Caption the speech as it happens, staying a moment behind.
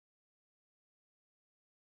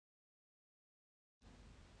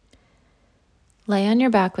Lay on your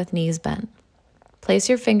back with knees bent. Place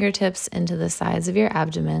your fingertips into the sides of your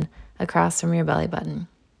abdomen across from your belly button.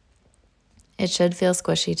 It should feel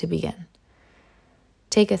squishy to begin.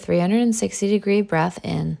 Take a 360-degree breath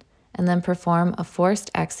in and then perform a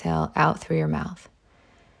forced exhale out through your mouth.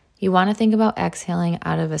 You want to think about exhaling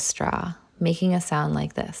out of a straw, making a sound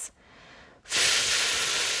like this.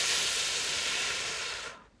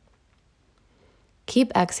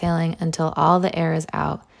 Keep exhaling until all the air is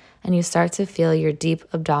out and you start to feel your deep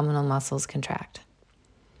abdominal muscles contract.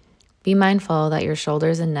 Be mindful that your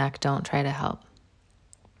shoulders and neck don't try to help.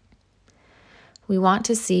 We want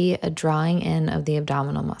to see a drawing in of the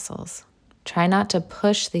abdominal muscles. Try not to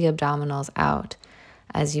push the abdominals out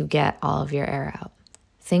as you get all of your air out.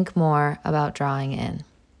 Think more about drawing in.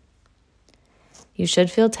 You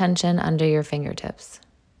should feel tension under your fingertips.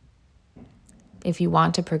 If you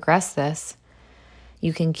want to progress this,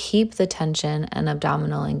 you can keep the tension and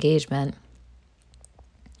abdominal engagement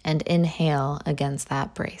and inhale against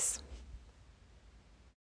that brace.